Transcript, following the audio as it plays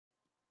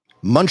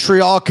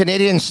Montreal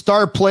Canadiens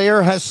star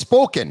player has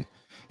spoken.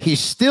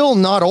 He's still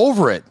not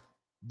over it.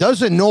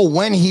 Doesn't know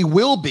when he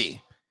will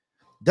be.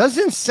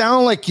 Doesn't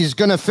sound like he's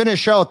going to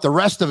finish out the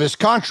rest of his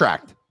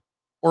contract.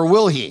 Or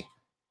will he?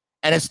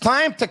 And it's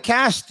time to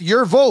cast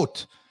your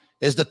vote.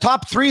 Is the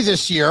top three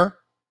this year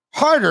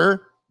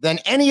harder than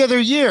any other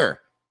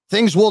year?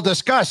 Things we'll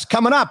discuss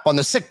coming up on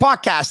the Sick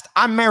Podcast.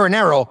 I'm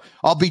Marinero.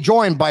 I'll be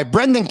joined by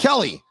Brendan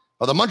Kelly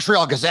of the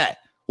Montreal Gazette.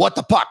 What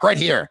the puck, right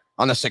here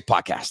on the Sick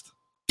Podcast.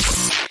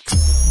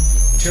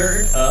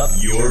 Turn up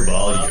your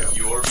volume.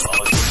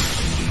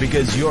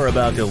 Because you're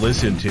about to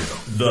listen to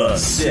the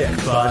Sick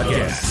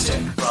Podcast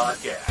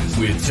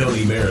with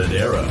Tony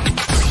Marinero.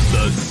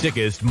 The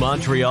sickest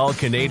Montreal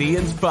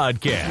Canadiens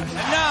podcast.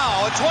 And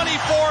now, a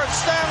 24th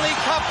Stanley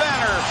Cup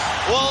banner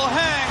will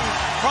hang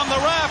from the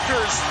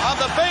rafters of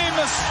the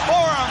famous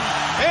Forum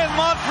in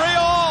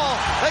Montreal.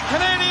 The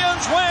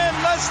Canadiens win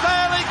the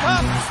Stanley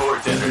Cup.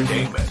 Sports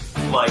entertainment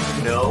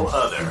like no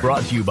other.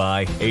 Brought to you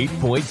by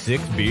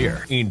 8.6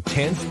 Beer,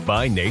 intense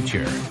by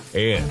nature,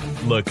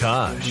 and La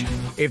Cage.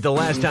 If the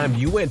last time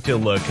you went to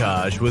La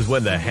Cage was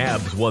when the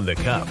Habs won the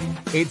Cup,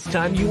 it's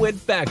time you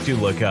went back to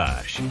La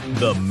Cage.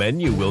 The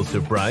menu will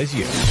surprise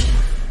you.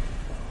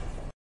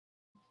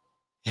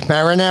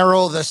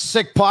 Marinero, the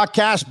Sick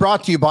Podcast,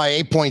 brought to you by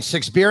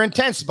 8.6 Beer,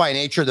 intense by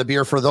nature, the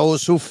beer for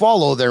those who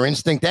follow their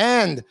instinct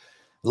and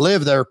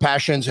live their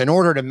passions in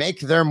order to make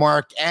their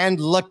mark. And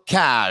La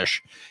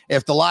Cage.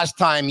 If the last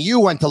time you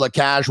went to La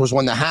Cage was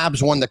when the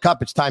Habs won the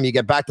Cup, it's time you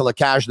get back to La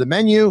Cage. The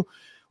menu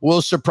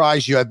will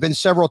surprise you. I've been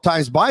several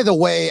times. By the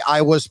way,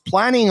 I was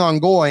planning on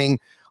going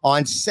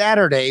on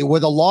Saturday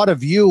with a lot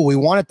of you. We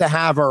wanted to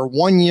have our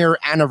 1-year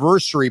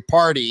anniversary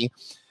party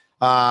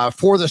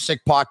for the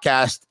Sick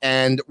Podcast,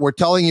 and we're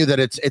telling you that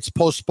it's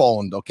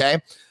postponed, okay?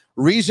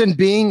 Reason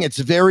being, it's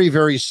very,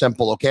 very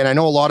simple, okay? And I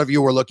know a lot of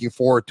you were looking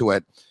forward to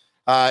it.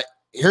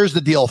 Here's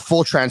the deal,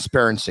 full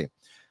transparency.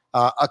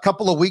 A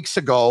couple of weeks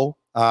ago,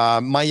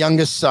 my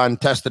youngest son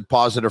tested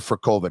positive for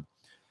COVID.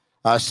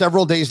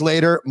 Several days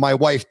later, my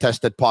wife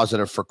tested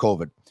positive for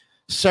COVID.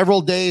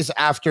 Several days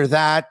after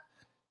that,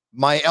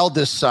 my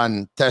eldest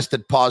son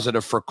tested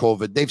positive for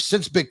COVID. They've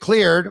since been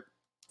cleared.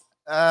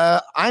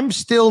 I'm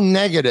still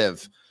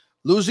negative,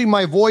 losing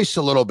my voice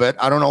a little bit.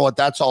 I don't know what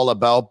that's all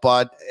about,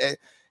 but,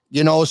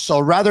 so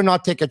rather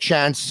not take a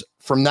chance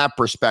from that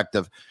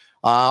perspective.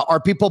 Our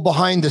people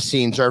behind the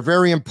scenes are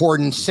very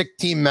important sick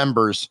team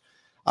members.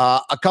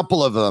 A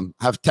couple of them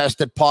have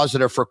tested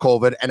positive for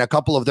COVID, and a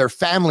couple of their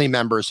family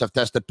members have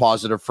tested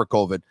positive for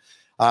COVID.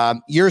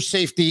 Your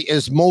safety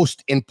is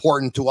most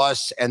important to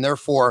us, and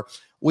therefore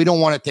we don't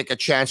want to take a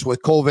chance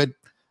with COVID.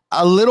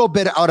 A little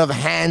bit out of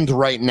hand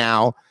right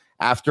now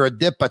after a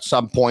dip at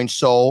some point.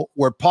 So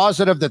we're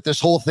positive that this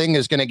whole thing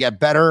is going to get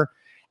better.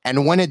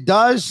 And when it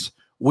does,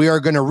 we are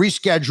going to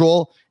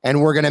reschedule,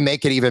 and we're going to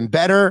make it even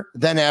better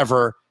than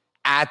ever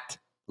at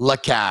La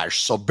Cage.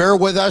 So bear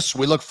with us.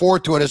 We look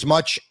forward to it as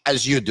much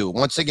as you do.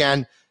 Once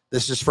again,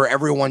 this is for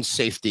everyone's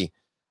safety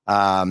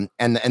and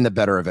the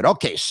better of it.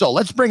 Okay, so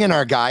let's bring in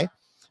our guy,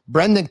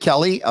 Brendan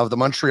Kelly of the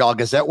Montreal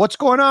Gazette. What's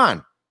going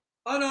on?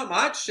 Oh, not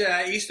much.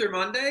 Easter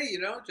Monday,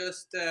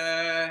 just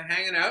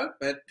hanging out,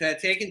 but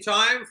taking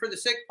time for the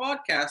Sick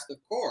Podcast, of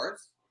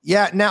course.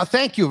 Yeah, now,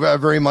 thank you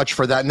very much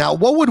for that. Now,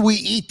 what would we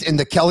eat in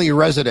the Kelly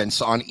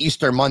residence on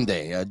Easter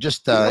Monday?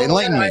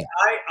 Enlighten me.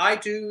 I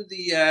do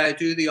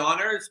the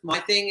honors. My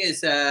thing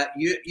is,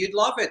 you'd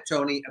love it,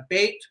 Tony, a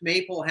baked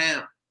maple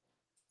ham.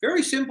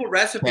 Very simple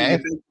recipe. Okay. You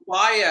can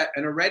buy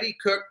an already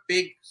cooked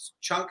big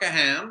chunk of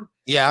ham.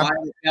 Yeah. Buy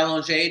the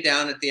Belanger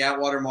down at the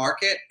Atwater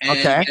Market. And,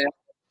 okay.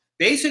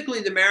 Basically,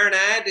 the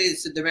marinade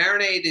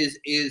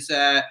is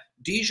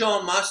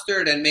Dijon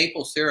mustard and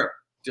maple syrup.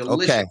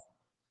 Delicious. Okay.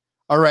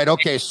 All right.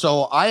 Okay.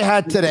 So I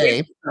had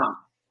today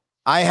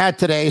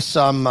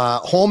some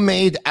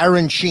homemade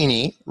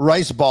arancini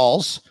rice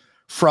balls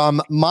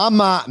from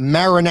Mama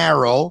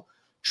Marinero,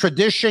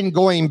 tradition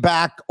going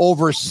back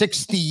over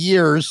 60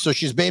 years. So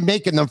she's been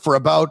making them for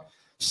about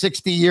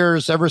 60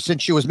 years, ever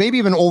since she was maybe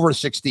even over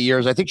 60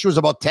 years. I think she was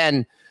about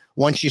 10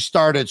 when she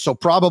started. So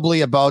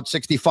probably about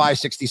 65,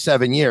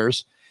 67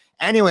 years.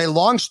 Anyway,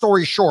 long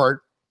story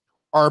short,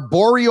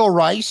 arborio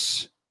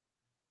rice,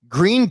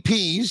 green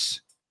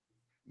peas,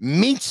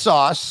 meat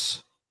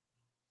sauce,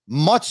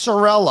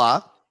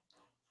 mozzarella,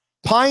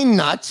 pine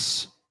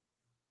nuts,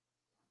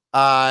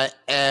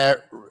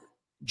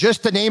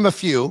 just to name a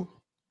few,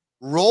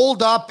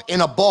 rolled up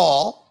in a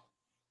ball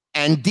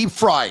and deep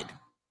fried.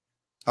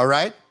 All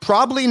right.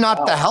 Probably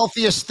not the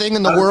healthiest thing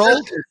in the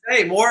world.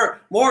 Hey,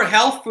 more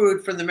health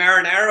food from the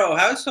Marinero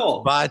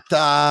household. But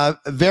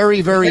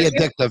very, very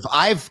addictive.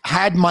 I've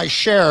had my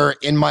share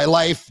in my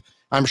life.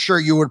 I'm sure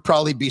you would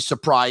probably be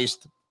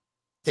surprised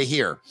to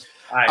hear.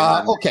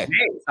 Okay.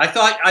 I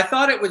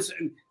thought it was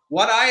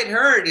what I had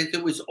heard is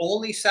it was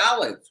only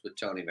salads with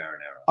Tony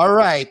Marinero. All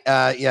right.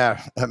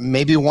 Yeah,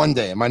 maybe one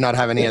day. I might not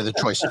have any other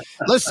choice.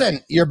 Listen,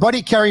 your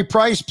buddy Carey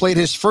Price played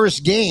his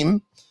first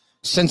game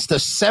since the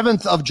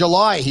 7th of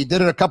July. He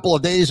did it a couple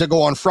of days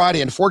ago on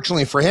Friday.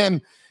 Unfortunately for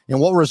him, in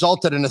what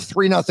resulted in a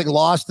 3-0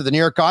 loss to the New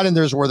York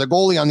Islanders, where the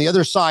goalie on the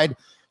other side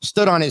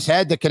stood on his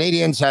head. The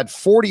Canadians had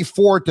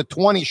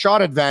 44-20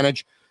 shot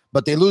advantage,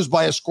 but they lose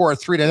by a score of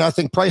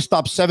 3-0. Price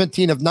stopped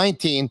 17 of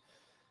 19,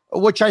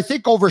 which I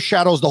think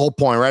overshadows the whole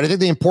point, right? I think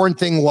the important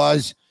thing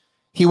was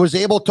he was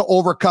able to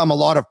overcome a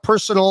lot of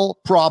personal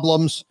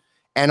problems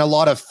and a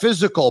lot of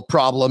physical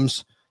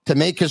problems to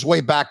make his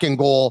way back in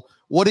goal.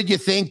 What did you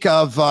think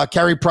of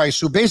Carey Price,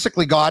 who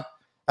basically got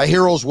a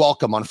hero's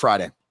welcome on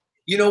Friday?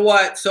 You know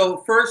what?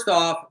 So first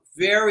off,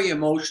 very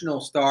emotional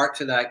start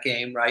to that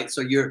game, right?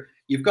 So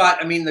you've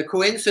got, I mean, the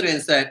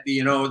coincidence that,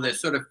 you know, the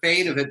sort of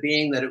fate of it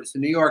being that it was the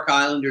New York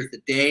Islanders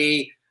the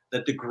day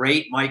that the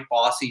great Mike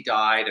Bossy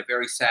died, a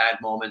very sad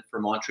moment for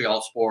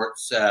Montreal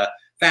sports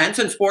fans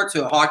and sports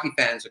hockey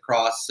fans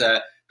across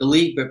the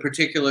league, but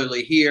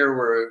particularly here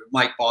where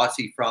Mike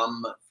Bossy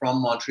from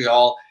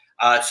Montreal.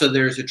 So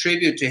there's a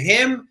tribute to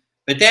him.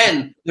 But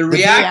then the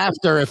reaction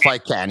after, if I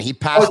can, he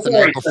passed the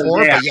night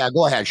before. But yeah,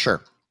 go ahead,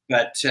 sure.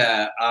 But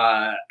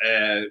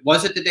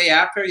was it the day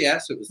after?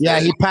 Yes, it was. Yeah,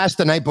 he passed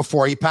the night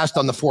before. He passed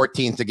on the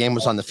 14th. The game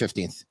was on the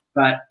 15th.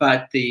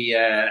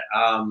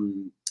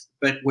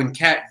 But when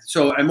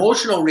so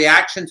emotional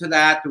reaction to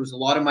that, there was a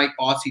lot of Mike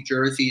Bossy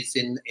jerseys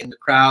in the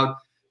crowd.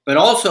 But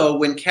also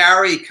when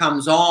Carey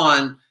comes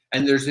on,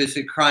 and there's this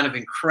kind of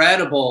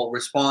incredible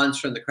response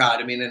from the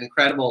crowd. I mean, an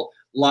incredible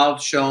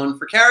love shown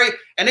for Carey.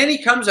 And then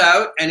he comes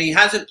out, and he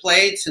hasn't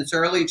played since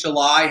early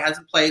July,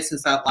 hasn't played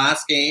since that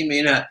last game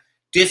in a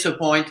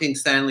disappointing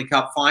Stanley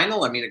Cup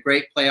final. I mean, a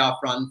great playoff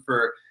run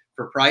for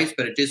Price,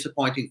 but a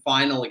disappointing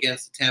final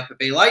against the Tampa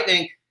Bay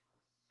Lightning.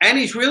 And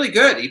he's really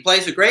good. He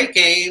plays a great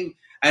game,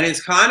 and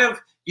it's kind of,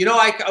 you know,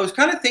 I was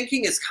kind of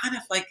thinking it's kind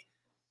of like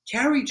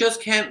Carey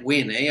just can't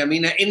win, eh? I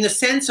mean, in the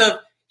sense of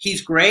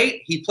he's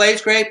great, he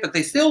plays great, but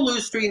they still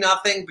lose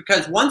 3-0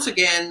 because once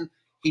again,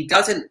 he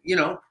doesn't, you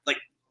know, like,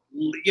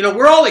 you know,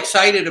 we're all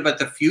excited about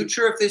the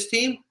future of this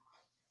team.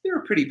 They're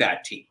a pretty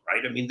bad team,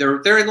 right? I mean,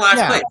 they're in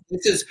last place.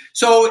 This is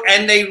so,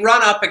 and they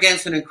run up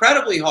against an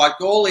incredibly hot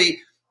goalie.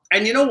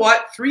 And you know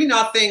what?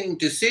 3-0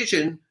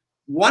 decision.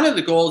 One of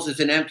the goals is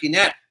an empty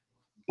net.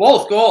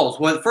 Both goals.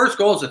 Well, the first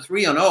goal is a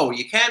 3-0.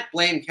 You can't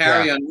blame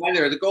Carey on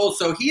either of the goals.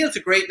 So he has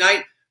a great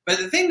night. But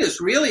the thing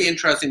that's really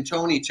interesting,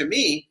 Tony, to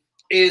me,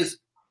 is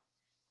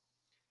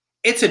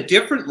it's a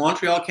different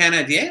Montreal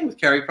Canadiens with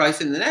Carey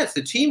Price in the nets.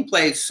 The team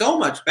plays so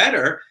much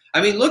better. I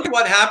mean, look at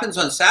what happens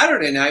on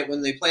Saturday night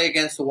when they play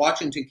against the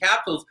Washington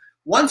Capitals.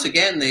 Once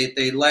again,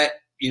 they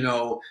let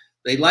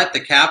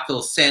the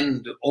Capitals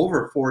send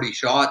over 40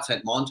 shots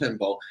at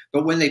Montembeault.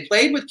 But when they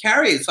played with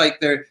Carey, it's like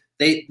they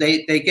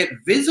get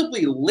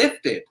visibly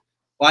lifted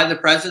by the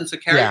presence of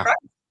Carey Price.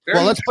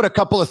 Well, let's put a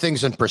couple of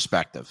things in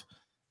perspective.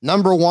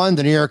 Number one,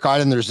 the New York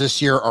Islanders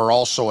this year are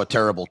also a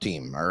terrible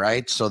team, all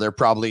right? So they're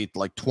probably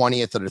like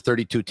 20th of the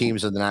 32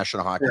 teams in the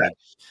National Hockey League.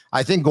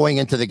 I think going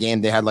into the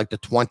game, they had like the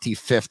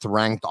 25th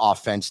ranked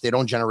offense. They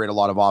don't generate a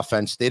lot of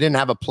offense. They didn't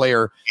have a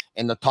player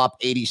in the top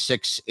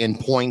 86 in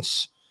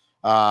points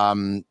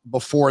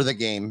before the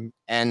game.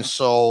 And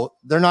so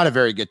they're not a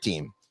very good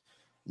team.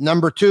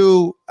 Number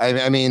two,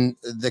 I mean,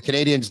 the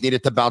Canadians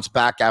needed to bounce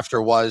back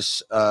after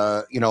was,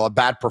 a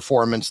bad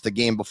performance the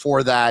game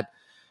before that.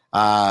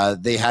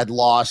 They had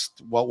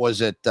lost,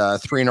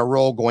 3 in a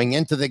row going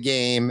into the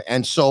game.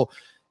 And so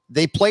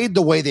they played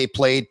the way they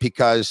played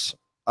because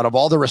out of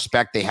all the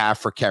respect they have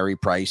for Carey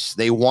Price,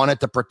 they wanted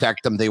to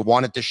protect him. They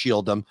wanted to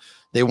shield him.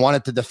 They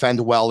wanted to defend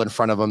well in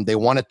front of him. They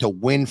wanted to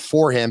win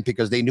for him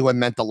because they knew it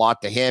meant a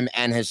lot to him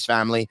and his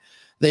family.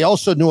 They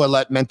also knew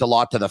it meant a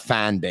lot to the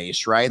fan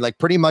base, right? Like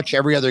pretty much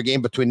every other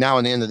game between now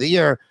and the end of the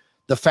year,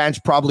 the fans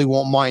probably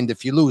won't mind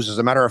if you lose. As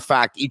a matter of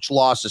fact, each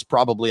loss is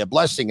probably a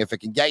blessing if it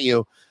can get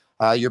you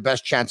your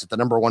best chance at the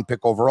number one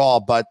pick overall.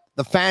 But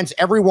the fans,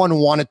 everyone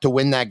wanted to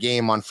win that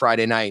game on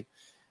Friday night,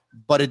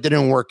 but it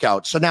didn't work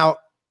out. So now,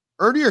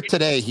 earlier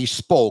today, he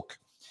spoke,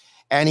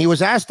 and he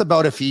was asked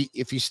about if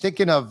he's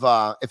thinking of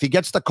if he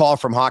gets the call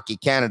from Hockey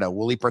Canada,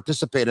 will he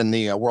participate in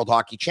the World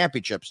Hockey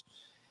Championships?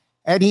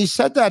 And he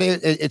said that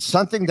it's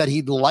something that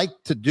he'd like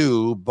to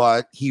do,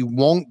 but he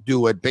won't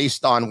do it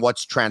based on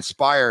what's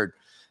transpired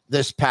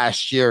this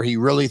past year. He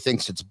really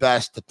thinks it's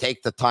best to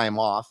take the time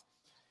off.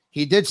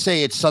 He did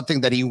say it's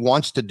something that he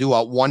wants to do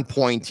at one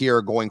point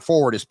here going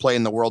forward is play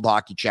in the World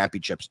Hockey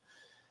Championships.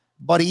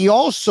 But he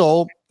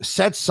also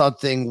said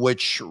something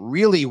which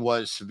really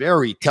was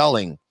very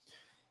telling.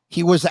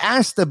 He was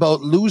asked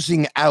about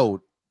losing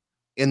out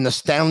in the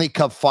Stanley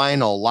Cup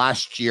final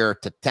last year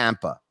to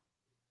Tampa.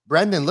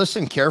 Brendan,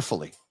 listen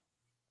carefully.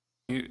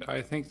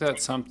 I think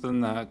that's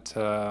something that,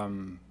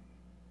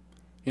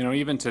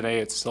 even today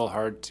it's still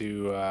hard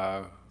to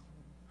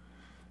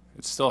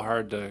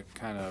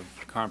kind of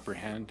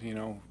comprehend,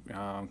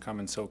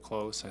 coming so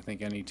close. I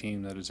think any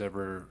team that has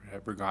ever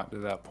gotten to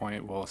that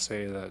point will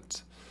say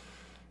that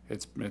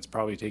it's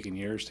probably taken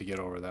years to get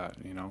over that,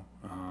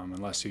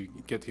 unless you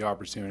get the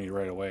opportunity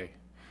right away.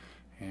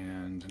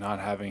 And not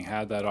having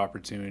had that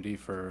opportunity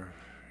for,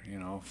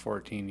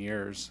 14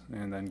 years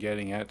and then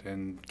getting it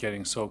and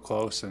getting so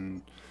close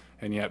and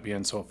yet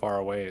being so far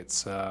away,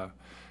 it's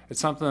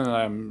something that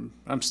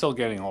I'm still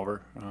getting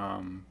over.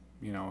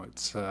 You know,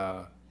 it's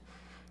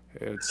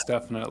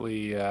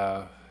definitely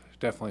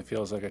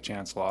feels like a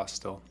chance lost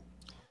still.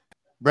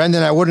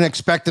 Brendan, I wouldn't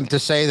expect him to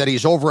say that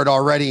he's over it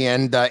already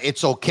and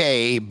it's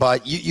okay,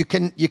 but you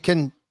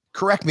can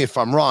correct me if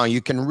I'm wrong.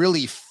 You can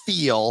really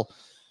feel,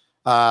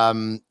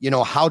 you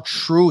know, how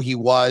true he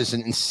was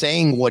in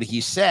saying what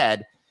he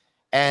said.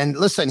 And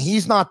listen,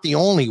 he's not the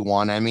only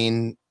one. I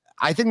mean,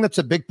 I think that's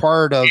a big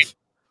part of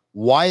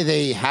why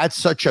they had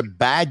such a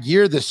bad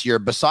year this year.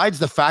 Besides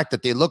the fact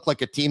that they looked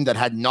like a team that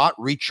had not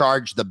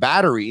recharged the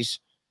batteries,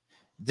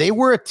 they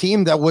were a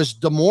team that was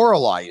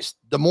demoralized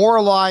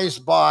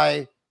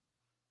by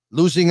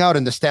losing out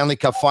in the Stanley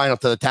Cup final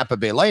to the Tampa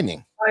Bay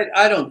Lightning.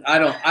 I don't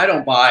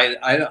buy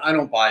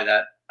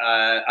that.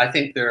 I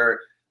think they're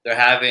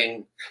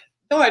having.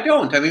 No, I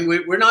don't. I mean,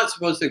 we're not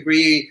supposed to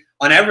agree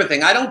on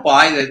everything. I don't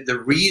buy that the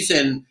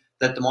reason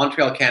that the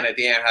Montreal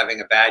Canadiens are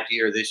having a bad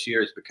year this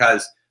year is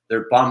because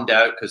they're bummed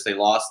out because they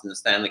lost in the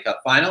Stanley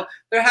Cup final.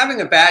 They're having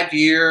a bad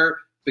year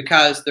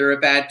because they're a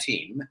bad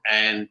team,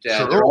 and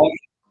they're all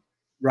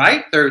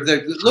right. They're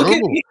look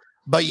at.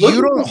 But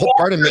you don't.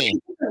 Pardon me.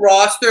 The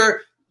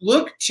roster.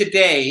 Look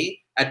today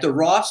at the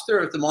roster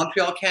of the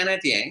Montreal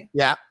Canadiens.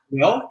 Yeah. You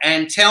know,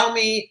 and tell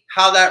me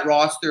how that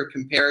roster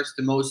compares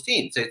to most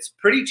teams. It's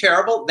pretty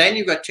terrible. Then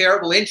you've got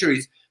terrible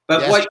injuries.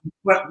 But yes.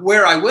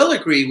 Where I will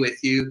agree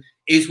with you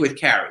is with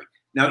Carey.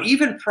 Now,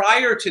 even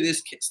prior to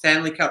this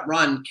Stanley Cup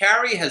run,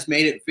 Carey has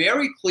made it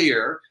very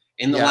clear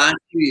in the last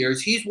few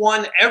years he's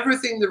won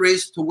everything there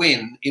is to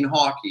win in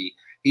hockey.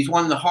 He's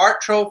won the Hart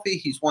Trophy.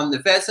 He's won the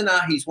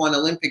Vezina. He's won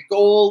Olympic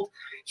gold.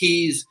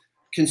 He's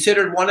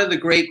considered one of the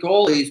great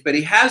goalies, but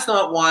he has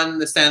not won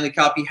the Stanley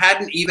Cup. He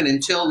hadn't even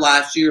until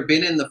last year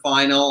been in the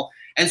final.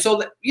 And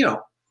so, you know,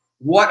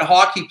 what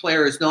hockey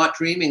player is not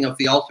dreaming of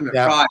the ultimate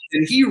prize?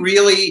 And he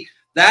really,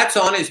 that's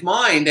on his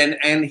mind.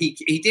 And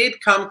he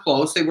did come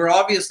close. They were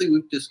obviously,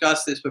 we've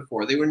discussed this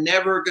before, they were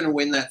never going to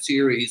win that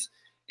series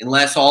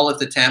unless all of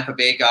the Tampa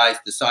Bay guys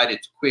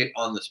decided to quit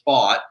on the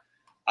spot.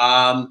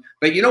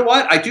 But you know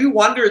what? I do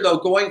wonder though,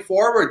 going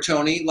forward,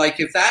 Tony, like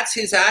if that's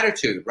his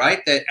attitude, right?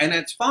 That, and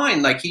it's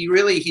fine. Like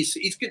he's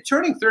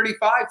turning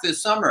 35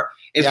 this summer.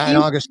 In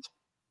August.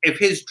 If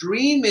his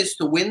dream is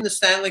to win the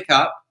Stanley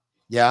Cup,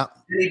 then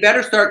he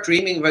better start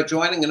dreaming about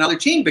joining another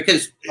team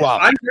because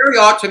I'm very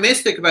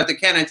optimistic about the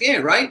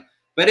Canadiens, right?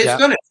 But it's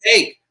going to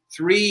take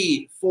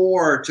 3,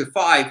 4 to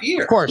 5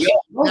 years. Of course.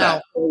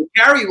 Now, so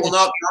Carey will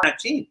not be on that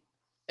team.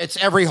 It's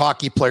every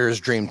hockey player's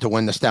dream to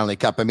win the Stanley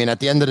Cup. I mean,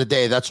 at the end of the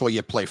day, that's what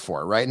you play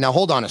for, right? Now,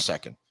 hold on a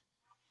second.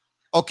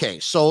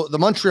 Okay, so the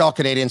Montreal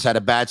Canadiens had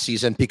a bad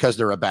season because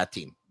they're a bad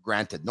team.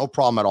 Granted, no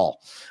problem at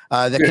all.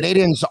 The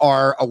Canadiens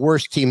are a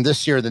worse team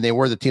this year than they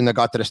were the team that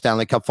got to the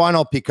Stanley Cup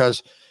final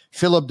because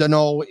Philip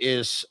Deneau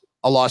is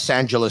a Los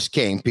Angeles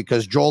King,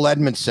 because Joel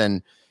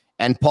Edmondson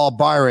and Paul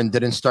Byron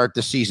didn't start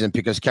the season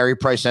because Carey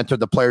Price entered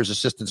the Players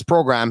Assistance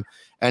Program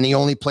and he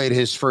only played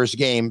his first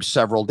game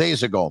several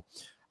days ago.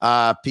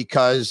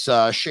 Because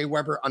Shea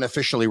Weber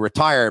unofficially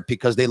retired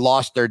because they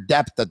lost their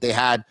depth that they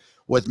had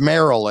with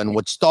Merrill and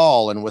with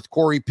Stahl and with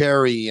Corey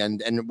Perry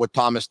and with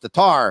Thomas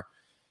Tatar.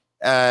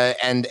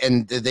 And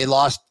they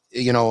lost,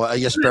 you know,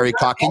 Jesperi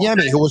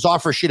Kotkaniemi, who was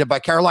offer sheeted by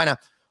Carolina.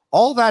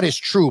 All that is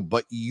true,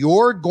 but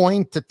you're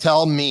going to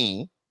tell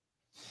me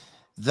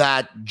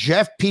that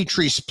Jeff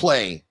Petrie's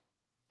play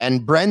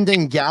and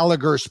Brendan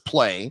Gallagher's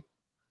play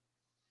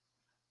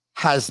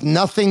has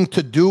nothing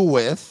to do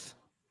with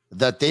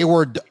that they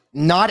were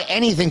not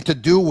anything to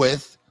do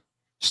with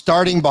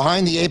starting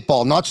behind the 8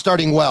 ball, not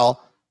starting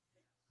well,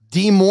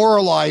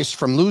 demoralized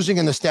from losing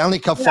in the Stanley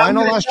Cup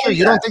final last year?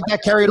 You don't think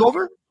that carried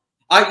over?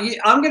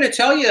 I'm going to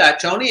tell you that,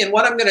 Tony, and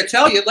what I'm going to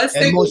tell you, let's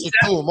take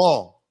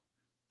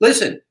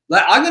listen,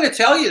 I'm going to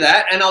tell you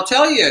that, and I'll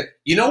tell you,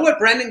 you know what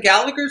Brendan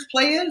Gallagher's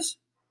play is?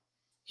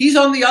 He's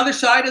on the other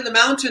side of the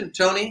mountain,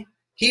 Tony.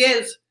 He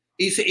is.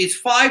 He's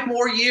 5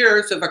 more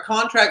years of a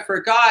contract for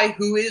a guy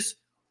who is,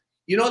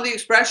 you know the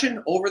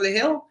expression, over the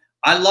hill?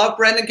 I love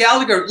Brendan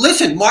Gallagher.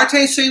 Listen,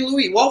 Martin St.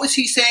 Louis, what was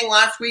he saying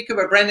last week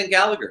about Brendan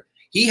Gallagher?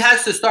 He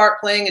has to start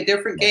playing a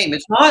different game.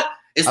 It's not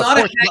a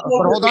but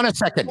hold on a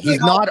second.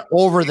 He's not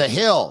over the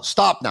hill.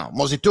 Stop now,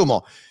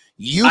 Mositumo.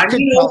 I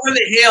mean over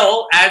the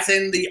hill as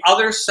in the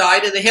other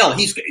side of the hill.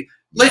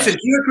 Listen, do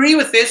you agree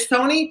with this,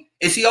 Tony?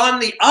 Is he on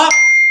the up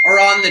or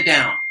on the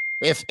down?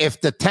 If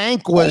the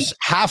tank was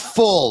half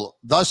full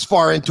thus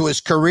far into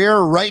his career,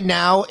 right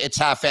now it's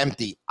half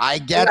empty. I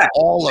get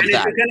all of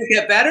that. Is it going to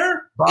get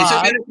better? Is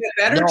it going to get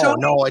better,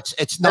 Tony? No,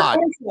 it's not.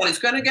 It's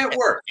going to get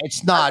worse.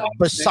 It's not.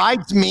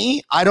 Besides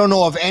me, I don't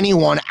know of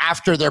anyone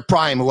after their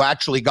prime who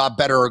actually got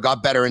better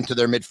into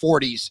their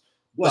mid-40s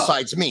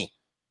besides me.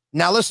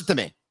 Now listen to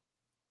me.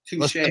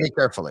 Listen to me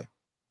carefully.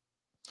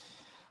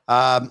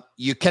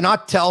 You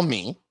cannot tell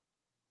me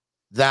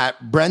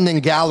that Brendan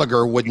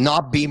Gallagher would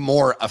not be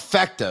more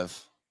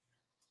effective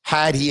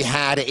had he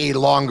had a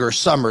longer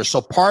summer.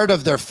 So part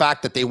of their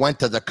fact that they went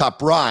to the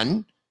Cup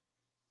run,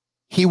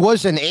 he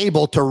wasn't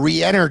able to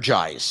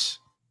re-energize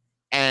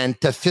and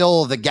to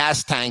fill the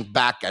gas tank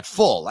back at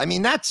full. I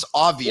mean, that's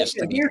obvious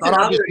to me.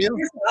 Let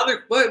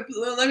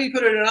me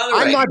put it another way.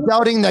 I'm not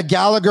doubting that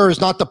Gallagher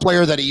is not the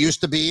player that he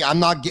used to be. I'm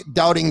not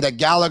doubting that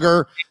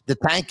Gallagher, the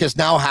tank is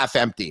now half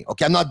empty.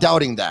 Okay, I'm not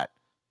doubting that.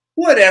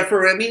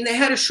 Whatever. I mean, they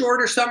had a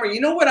shorter summer. You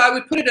know what? I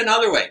would put it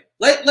another way.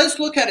 Let's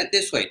look at it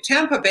this way.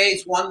 Tampa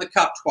Bay's won the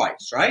Cup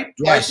twice, right?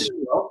 Twice in a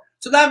row.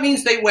 So that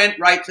means they went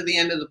right to the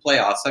end of the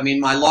playoffs. I mean,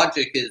 my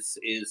logic is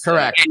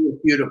correct.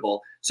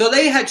 Irrefutable. So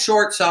they had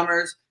short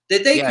summers.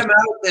 Did they come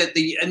out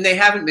and they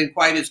haven't been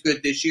quite as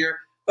good this year?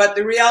 But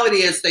the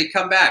reality is they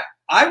come back.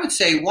 I would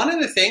say one of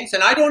the things,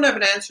 and I don't have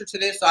an answer to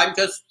this, I'm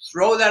just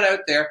throw that out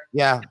there.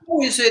 Yeah.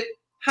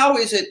 How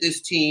is it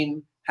this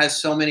team has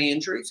so many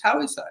injuries?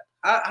 How is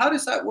that? How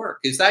does that work?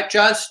 Is that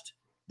just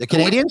the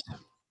Canadians?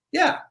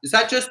 Yeah. Is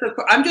that just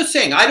I'm just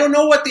saying, I don't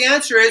know what the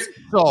answer is,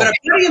 but a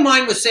buddy of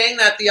mine was saying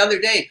that the other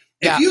day.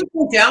 If you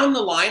go down the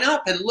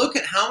lineup and look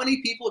at how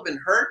many people have been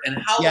hurt and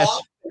how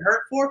long they've been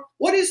hurt for,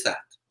 what is that?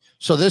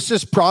 So this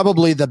is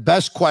probably the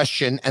best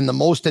question and the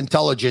most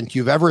intelligent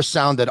you've ever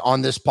sounded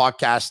on this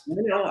podcast.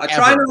 You know, I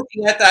try not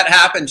to let that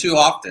happen too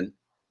often.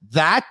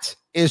 That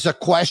is a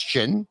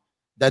question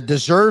that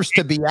deserves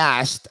to be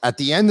asked at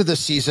the end of the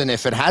season.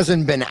 If it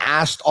hasn't been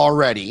asked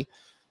already,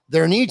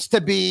 there needs to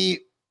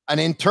be an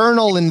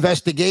internal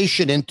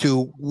investigation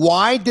into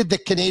why did the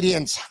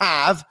Canadians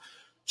have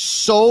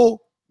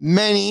so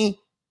many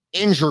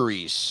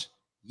injuries?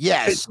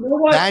 Yes, you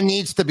know that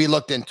needs to be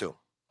looked into.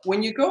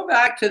 When you go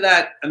back to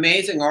that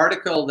amazing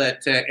article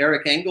that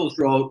Eric Engels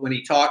wrote when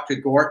he talked to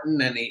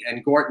Gorton,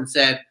 and Gorton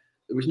said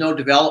there was no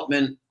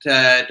development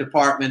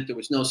department, there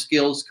was no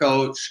skills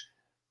coach,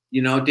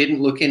 you know,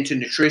 didn't look into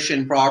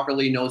nutrition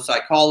properly, no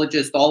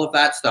psychologist, all of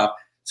that stuff.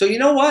 So you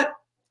know what?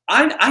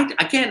 I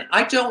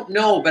don't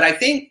know, but I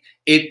think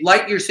it,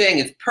 like you're saying,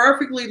 it's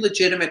perfectly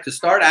legitimate to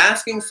start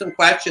asking some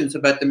questions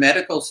about the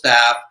medical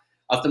staff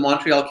of the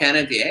Montreal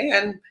Canadiens.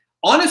 And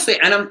honestly,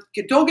 and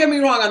don't get me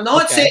wrong, I'm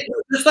not saying,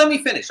 just let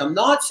me finish. I'm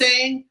not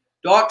saying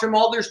Dr.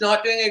 Mulder's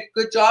not doing a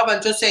good job.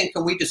 I'm just saying,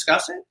 can we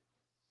discuss it?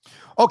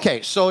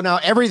 Okay, so now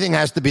everything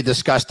has to be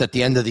discussed at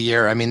the end of the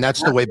year. I mean,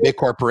 that's the way big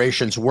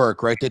corporations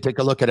work, right? They take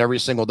a look at every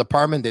single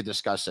department, they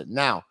discuss it.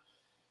 Now,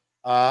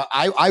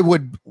 I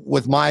would,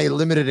 with my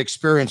limited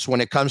experience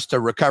when it comes to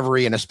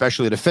recovery and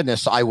especially to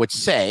fitness, I would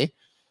say,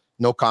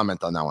 no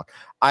comment on that one.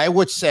 I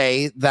would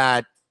say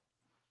that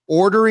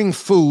ordering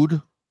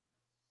food,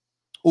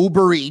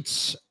 Uber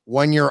Eats,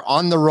 when you're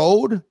on the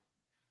road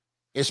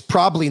is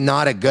probably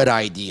not a good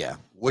idea,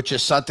 which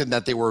is something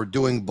that they were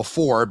doing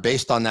before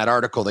based on that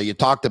article that you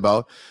talked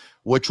about,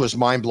 which was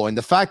mind-blowing.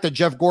 The fact that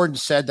Jeff Gordon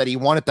said that he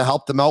wanted to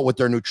help them out with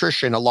their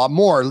nutrition a lot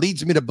more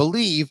leads me to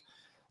believe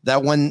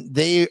that when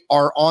they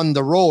are on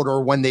the road,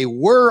 or when they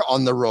were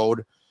on the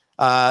road,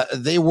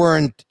 they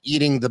weren't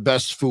eating the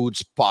best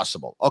foods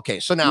possible. Okay,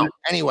 so now,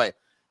 anyway,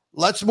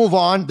 let's move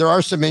on. There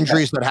are some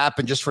injuries that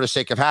happen just for the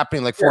sake of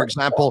happening. Like, for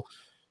example,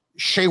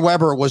 Shea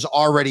Weber was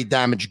already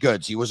damaged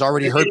goods. He was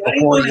already hurt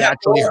before he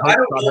actually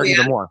hurt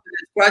even more.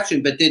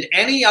 Question, but did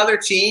any other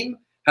team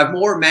have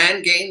more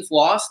man gains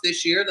lost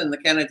this year than the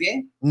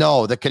Canadiens?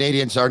 No, the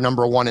Canadians are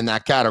number one in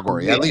that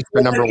category. At least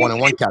they're number one in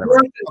one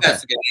category.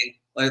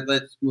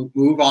 Let's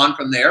move on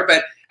from there.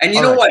 But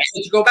you know what?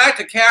 To go back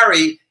to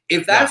Carey,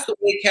 if that's the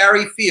way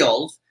Carey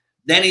feels,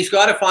 then he's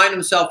got to find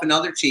himself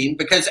another team.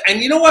 Because,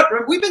 and you know what?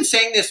 We've been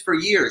saying this for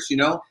years. You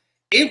know,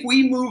 if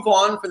we move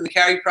on from the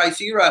Carey Price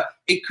era,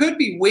 it could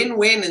be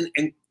win-win,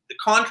 and the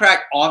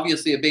contract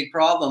obviously a big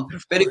problem.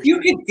 But if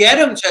you could get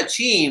him to a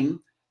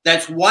team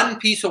that's one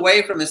piece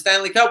away from the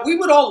Stanley Cup, we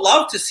would all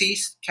love to see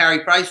Carey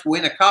Price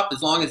win a cup,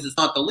 as long as it's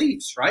not the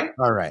Leafs, right?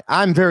 All right.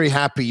 I'm very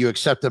happy you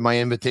accepted my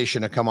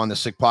invitation to come on the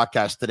Sick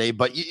Podcast today,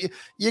 but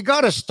you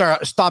got to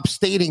stop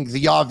stating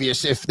the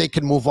obvious if they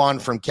can move on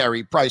from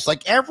Carey Price.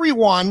 Like,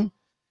 everyone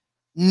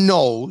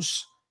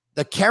knows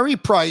that Carey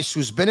Price,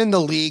 who's been in the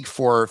league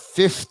for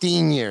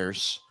 15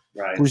 years,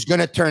 who's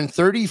going to turn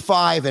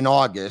 35 in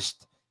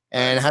August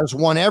and has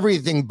won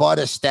everything but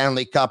a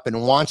Stanley Cup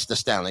and wants the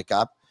Stanley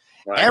Cup.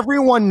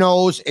 Everyone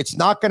knows it's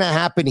not going to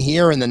happen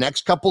here in the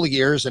next couple of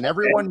years, and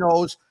everyone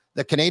knows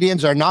the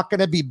Canadians are not going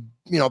to be,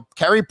 you know,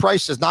 Carey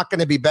Price is not going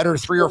to be better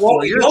 3 or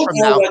 4 years from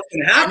now.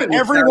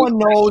 Everyone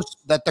knows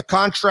that the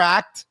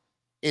contract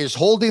is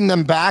holding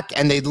them back,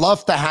 and they'd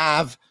love to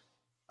have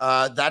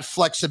that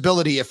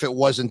flexibility if it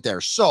wasn't there.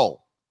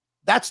 So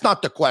that's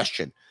not the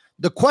question.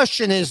 The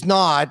question is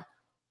not,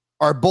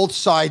 are both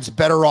sides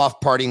better off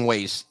parting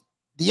ways?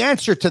 The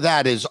answer to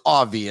that is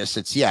obvious.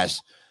 It's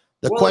yes.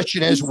 The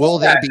question is, will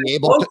they be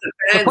able to?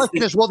 The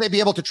question is, will they be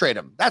able to trade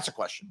him? That's a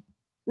question.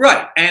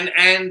 Right, and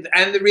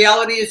the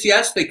reality is,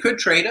 yes, they could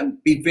trade him.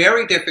 Be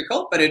very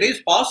difficult, but it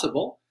is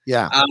possible.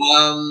 Yeah.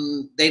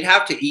 They'd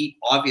have to eat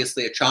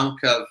obviously a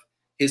chunk of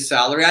his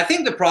salary. I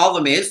think the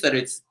problem is that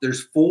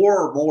there's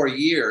 4 more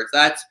years.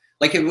 That's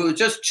like, if it was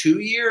just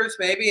 2 years,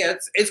 maybe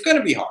it's going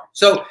to be hard.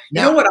 So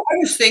you know what I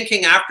was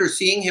thinking after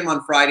seeing him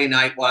on Friday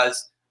night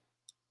was,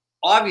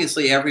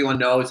 obviously, everyone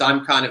knows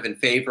I'm kind of in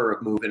favor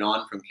of moving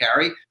on from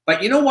Carey.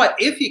 But you know what?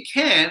 If you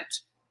can't,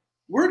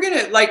 we're going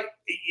to, like,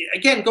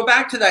 again, go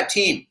back to that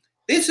team.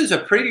 This is a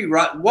pretty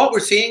rough. What we're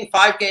seeing,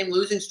 5-game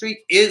losing streak,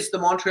 is the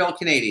Montreal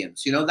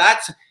Canadiens. You know,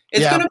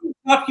 it's going to be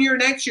a tough year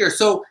next year.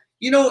 So,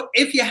 you know,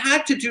 if you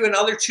had to do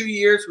another 2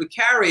 years with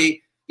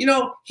Carey, you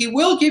know, he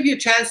will give you a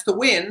chance to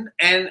win,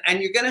 and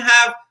you're going to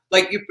have,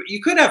 like,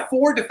 you could have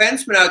 4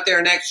 defensemen out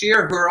there next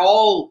year who are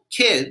all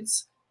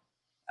kids.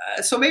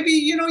 So maybe,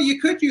 you know, you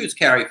could use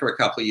Carey for a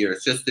couple of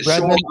years just to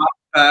shore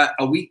up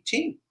a weak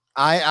team.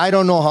 I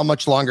don't know how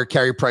much longer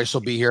Carey Price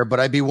will be here, but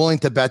I'd be willing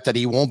to bet that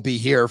he won't be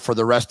here for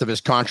the rest of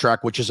his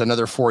contract, which is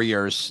another 4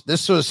 years.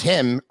 This was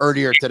him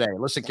earlier today.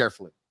 Listen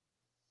carefully.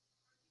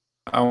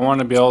 I want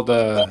to be able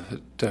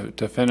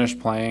to finish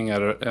playing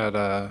at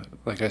a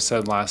like I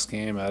said last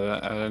game, at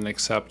an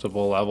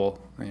acceptable level,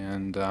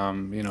 and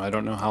you know, I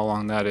don't know how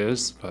long that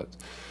is, but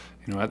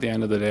you know, at the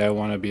end of the day, I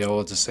want to be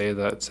able to say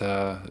that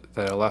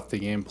that I left the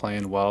game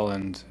playing well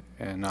and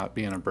not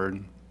being a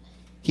burden.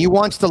 He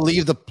wants to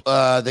leave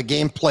the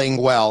game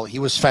playing well. He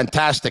was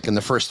fantastic in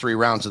the first 3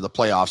 rounds of the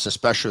playoffs,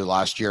 especially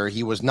last year.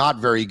 He was not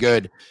very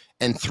good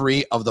in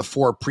 3 of the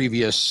 4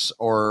 previous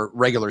or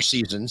regular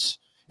seasons.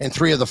 In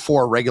 3 of the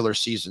 4 regular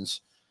seasons,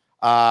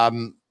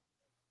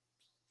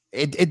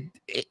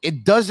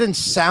 it doesn't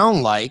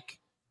sound like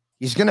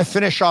he's going to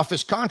finish off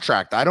his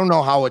contract. I don't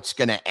know how it's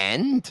going to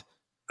end.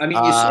 I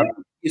mean,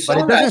 you saw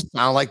but it doesn't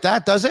sound like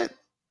that, does it?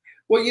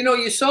 Well, you know,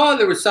 you saw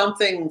there was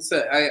something.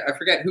 I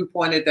forget who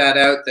pointed that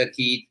out, that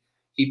he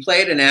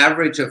played an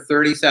average of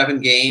 37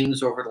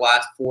 games over the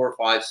last 4 or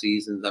 5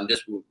 seasons. I'm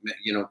just,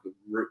 you know,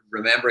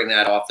 remembering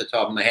that off the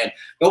top of my head.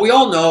 But we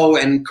all know,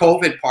 and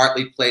COVID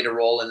partly played a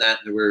role in that,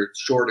 there were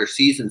shorter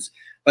seasons.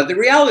 But the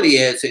reality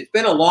is, it's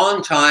been a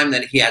long time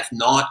that he has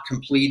not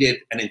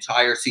completed an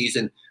entire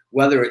season,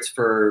 whether it's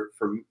for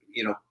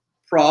you know,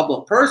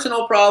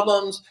 personal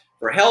problems,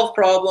 for health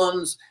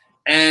problems.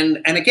 And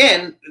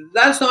again,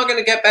 that's not going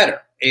to get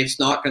better.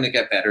 It's not going to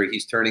get better.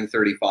 He's turning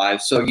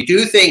 35. So you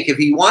do think, if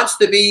he wants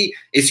to be,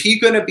 is he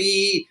going to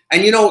be,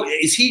 and you know,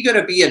 is he going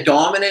to be a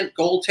dominant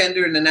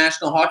goaltender in the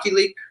National Hockey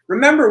League?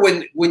 Remember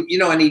when you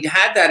know, and he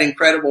had that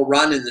incredible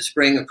run in the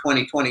spring of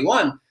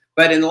 2021,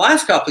 but in the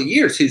last couple of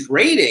years, his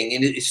rating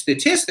and his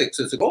statistics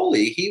as a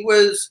goalie, he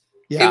was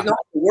not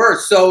the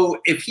worst.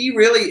 So if he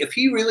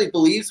really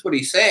believes what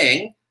he's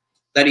saying,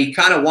 that he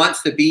kind of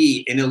wants to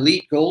be an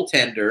elite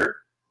goaltender,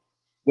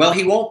 well,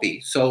 he won't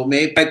be. So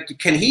maybe, but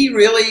can he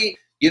really?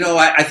 You know,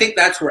 I think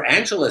that's where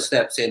Angela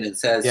steps in and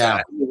says,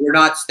 we're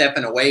not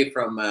stepping away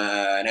from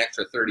an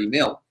extra 30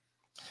 mil.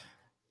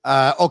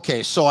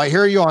 Okay, so I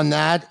hear you on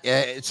that.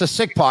 It's a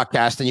sick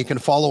podcast, and you can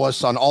follow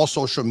us on all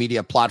social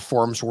media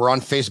platforms. We're on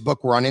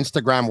Facebook, we're on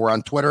Instagram, we're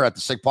on Twitter at the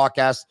Sick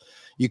Podcast.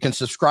 You can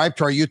subscribe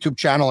to our YouTube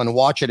channel and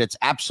watch it. It's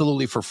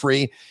absolutely for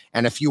free.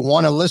 And if you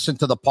want to listen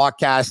to the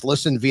podcast,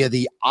 listen via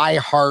the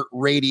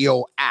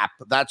iHeartRadio app.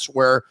 That's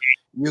where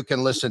you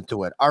can listen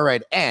to it. All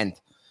right, and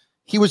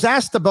he was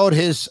asked about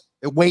his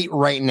weight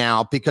right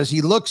now because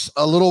he looks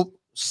a little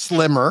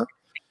slimmer.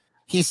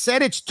 He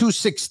said it's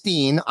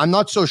 216. I'm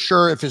not so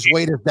sure if his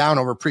weight is down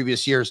over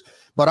previous years,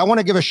 but I want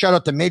to give a shout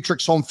out to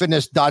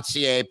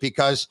matrixhomefitness.ca,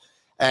 because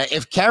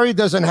if Carey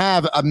doesn't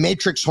have a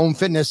Matrix Home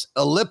Fitness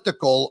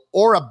elliptical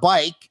or a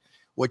bike,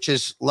 which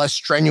is less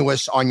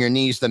strenuous on your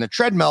knees than a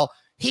treadmill,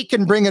 he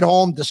can bring it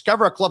home,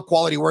 discover a club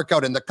quality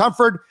workout in the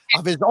comfort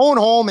of his own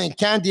home in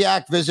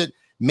Candiac. Visit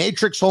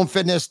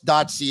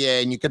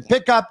matrixhomefitness.ca, and you can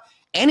pick up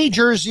any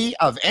jersey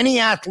of any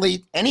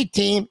athlete, any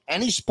team,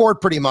 any sport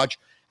pretty much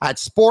at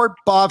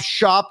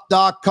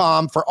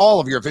sportbuffshop.com for all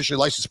of your officially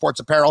licensed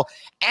sports apparel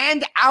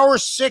and our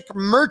Sick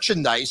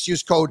merchandise.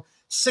 Use code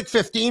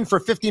SICK15 for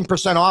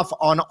 15% off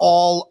on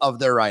all of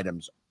their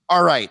items.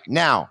 All right,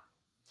 now,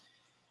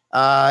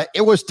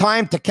 it was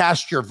time to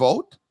cast your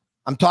vote.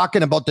 I'm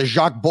talking about the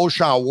Jacques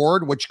Beauchamp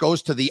Award, which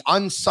goes to the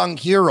unsung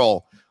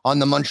hero on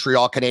the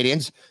Montreal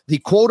Canadiens, the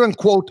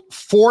quote-unquote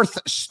 4th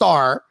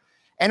star.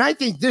 And I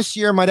think this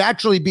year might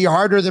actually be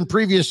harder than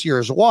previous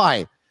years.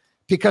 Why?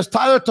 Because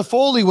Tyler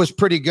Toffoli was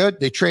pretty good.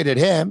 They traded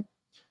him.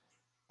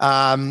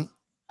 Arturi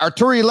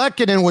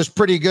Lehkonen was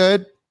pretty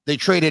good. They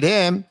traded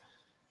him.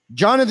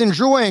 Jonathan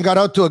Drouin got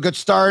out to a good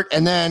start,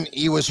 and then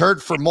he was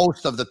hurt for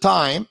most of the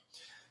time.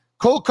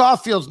 Cole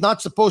Caulfield's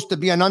not supposed to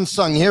be an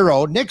unsung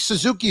hero. Nick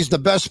Suzuki's the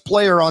best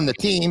player on the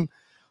team.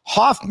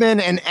 Hoffman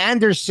and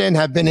Anderson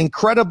have been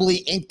incredibly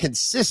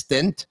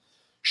inconsistent.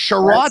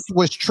 Sherratt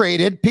was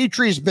traded.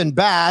 Petrie's been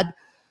bad.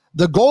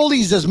 The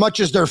goalies, as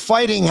much as they're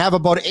fighting, have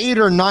about 8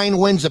 or 9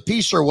 wins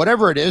apiece or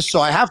whatever it is. So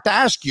I have to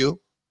ask you,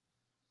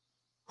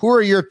 who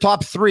are your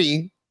top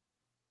 3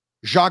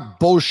 Jacques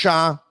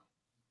Beauchamp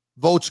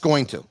votes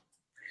going to?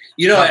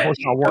 You know,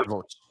 Award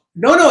votes.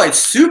 No, it's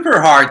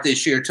super hard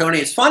this year, Tony.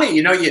 It's funny,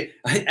 you know,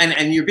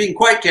 and you're being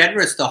quite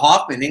generous to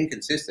Hoffman.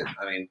 Inconsistent.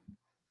 I mean,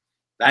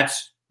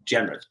 that's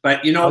generous.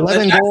 But you know,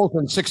 11 goals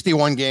in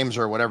 61 games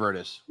or whatever it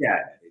is. Yeah.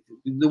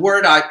 The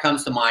word that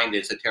comes to mind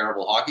is a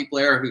terrible hockey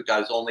player who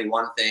does only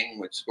one thing,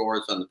 which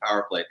scores on the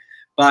power play.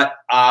 But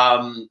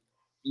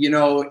you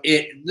know,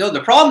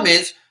 the problem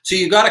is, so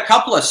you got a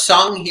couple of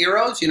sung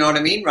heroes, you know what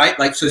I mean, right?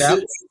 Like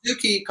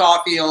Suzuki,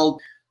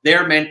 Caulfield,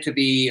 they're meant to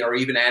be, or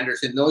even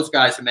Anderson, those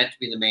guys are meant to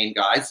be the main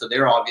guys, so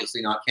they're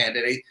obviously not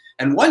candidates.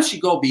 And once you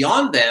go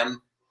beyond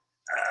them,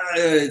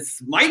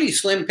 it's mighty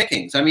slim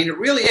pickings. I mean, it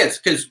really is,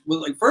 because,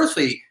 like,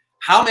 firstly,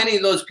 how many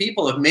of those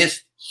people have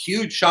missed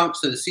huge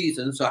chunks of the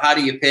season? So how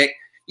do you pick?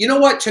 You know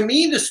what? To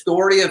me, the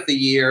story of the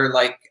year,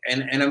 like,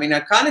 and I mean,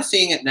 I'm kind of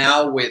seeing it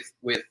now with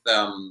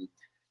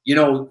you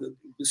know,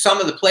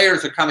 some of the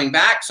players are coming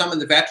back, some of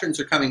the veterans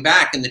are coming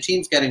back, and the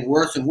team's getting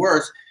worse and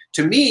worse.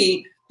 To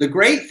me, the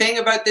great thing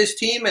about this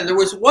team, and there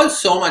was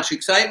so much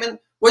excitement,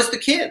 was the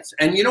kids.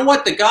 And you know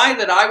what? The guy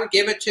that I would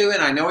give it to,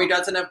 and I know he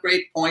doesn't have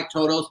great point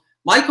totals,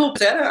 Michael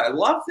Pezzetta. I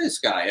love this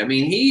guy. I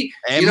mean,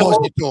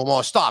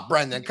 stop,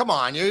 Brendan. Come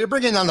on. You're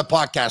bringing on the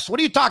podcast. What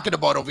are you talking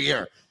about over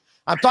here?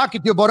 I'm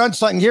talking to you about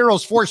unsung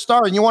heroes,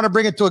 4-star, and you want to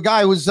bring it to a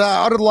guy who's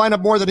out of the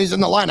lineup more than he's in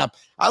the lineup.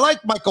 I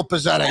like Michael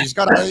Pezzetta. He's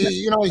got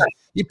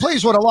he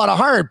plays with a lot of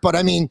heart, but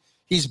I mean,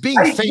 he's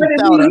being phased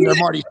out under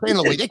Marty St.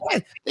 Louis.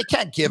 They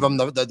can't give him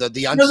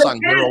the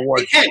unsung hero award.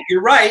 They can't.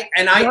 You're right.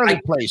 And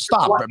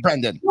Stop,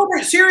 Brendan. No,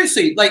 but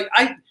seriously,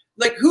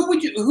 who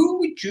would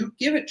you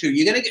give it to?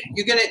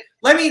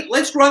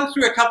 Let's run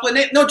through a couple of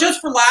names. No,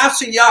 just for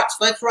laughs and yucks.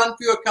 Let's run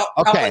through a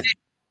couple of names.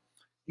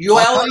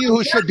 I'll tell you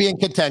who should be in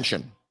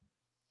contention.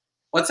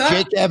 What's that?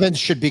 Jake Evans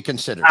should be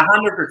considered.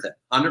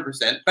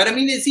 100%. But I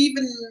mean, is he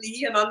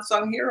an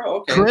unsung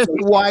hero? Okay. Chris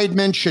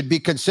Weidman should be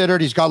considered.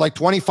 He's got like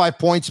 25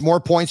 points, more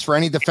points for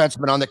any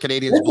defenseman on the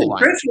Canadiens blue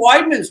line. Chris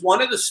Weidman's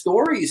one of the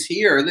stories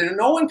here.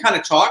 No one kind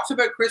of talks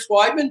about Chris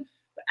Weidman,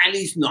 and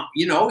he's not.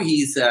 You know,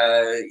 he's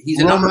a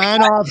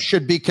Romanov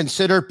should be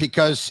considered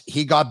because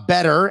he got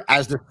better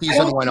as the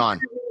season went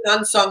on.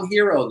 Unsung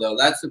hero, though.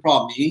 That's the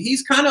problem.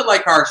 He's kind of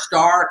like our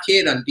star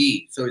kid on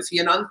D. So is he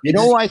an unsung? You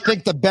know who I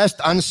think the best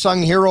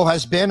unsung hero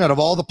has been out of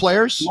all the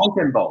players?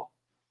 Monkenbo.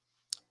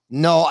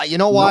 No, you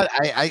know what?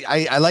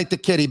 I like the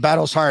kid. He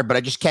battles hard, but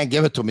I just can't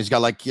give it to him. He's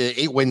got like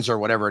 8 wins or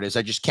whatever it is.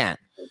 I just can't.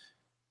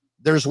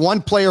 There's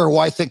one player who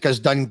I think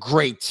has done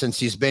great since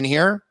he's been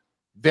here.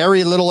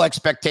 Very little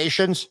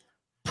expectations.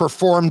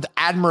 Performed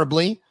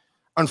admirably.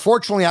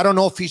 Unfortunately, I don't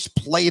know if he's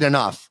played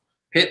enough.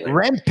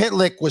 Rem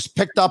Pitlick was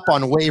picked up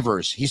on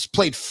waivers. He's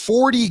played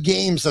 40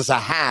 games as a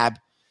Hab.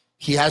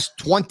 He has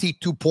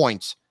 22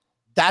 points.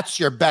 That's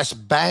your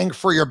best bang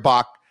for your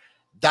buck.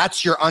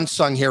 That's your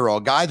unsung hero,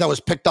 a guy that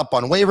was picked up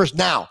on waivers.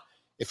 Now,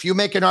 if you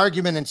make an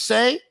argument and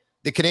say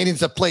the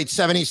Canadiens have played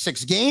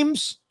 76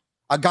 games,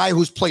 a guy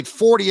who's played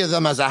 40 of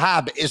them as a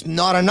Hab is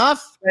not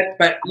enough.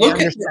 But I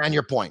understand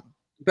your point.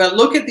 But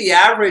look at the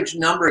average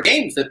number of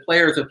games that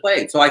players have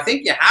played. So I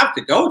think you have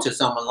to go to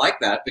someone like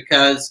that,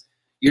 because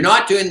you're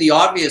not doing the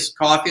obvious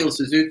Caulfield,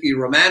 Suzuki,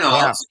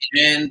 Romanovs,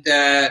 and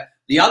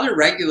the other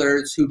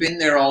regulars who've been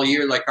there all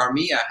year, like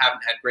Armia,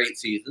 haven't had great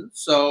seasons.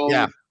 So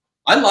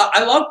I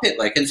love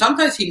Pitlick, and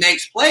sometimes he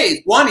makes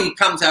plays. One, he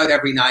comes out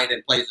every night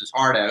and plays his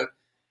heart out,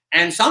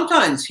 and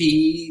sometimes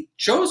he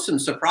shows some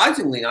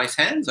surprisingly nice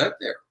hands out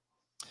there.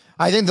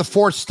 I think the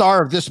 4th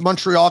star of this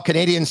Montreal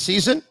Canadiens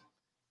season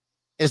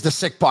is the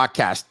Sick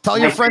Podcast. Tell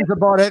your friends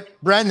about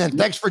it. Brendan,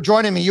 thanks for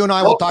joining me. You and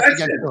I will talk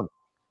again soon.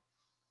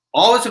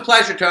 Always a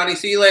pleasure, Tony.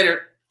 See you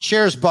later.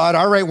 Cheers, bud.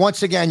 All right.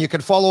 Once again, you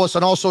can follow us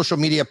on all social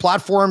media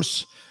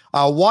platforms.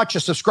 Watch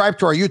us, subscribe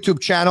to our YouTube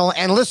channel,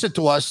 and listen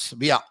to us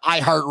via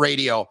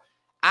iHeartRadio.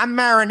 I'm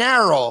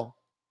Marinaro.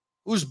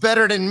 Who's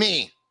better than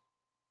me?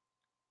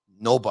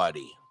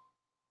 Nobody.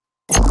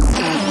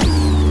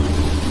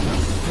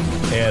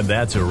 And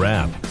that's a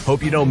wrap.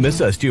 Hope you don't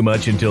miss us too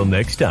much until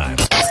next time.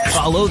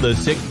 Follow the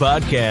Sick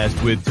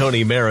Podcast with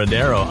Tony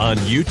Marinaro on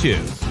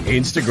YouTube,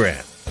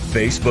 Instagram,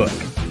 Facebook,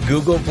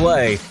 Google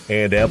Play,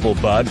 and Apple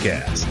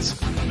Podcasts.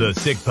 The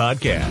Sick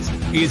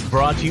Podcast is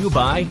brought to you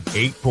by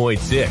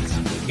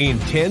 8.6,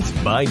 Intense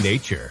by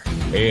Nature,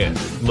 and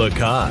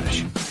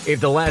Lacage.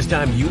 If the last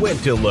time you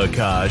went to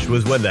Lacage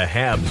was when the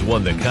Habs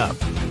won the Cup,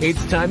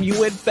 it's time you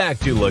went back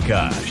to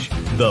Lacage.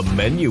 The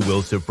menu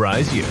will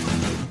surprise you.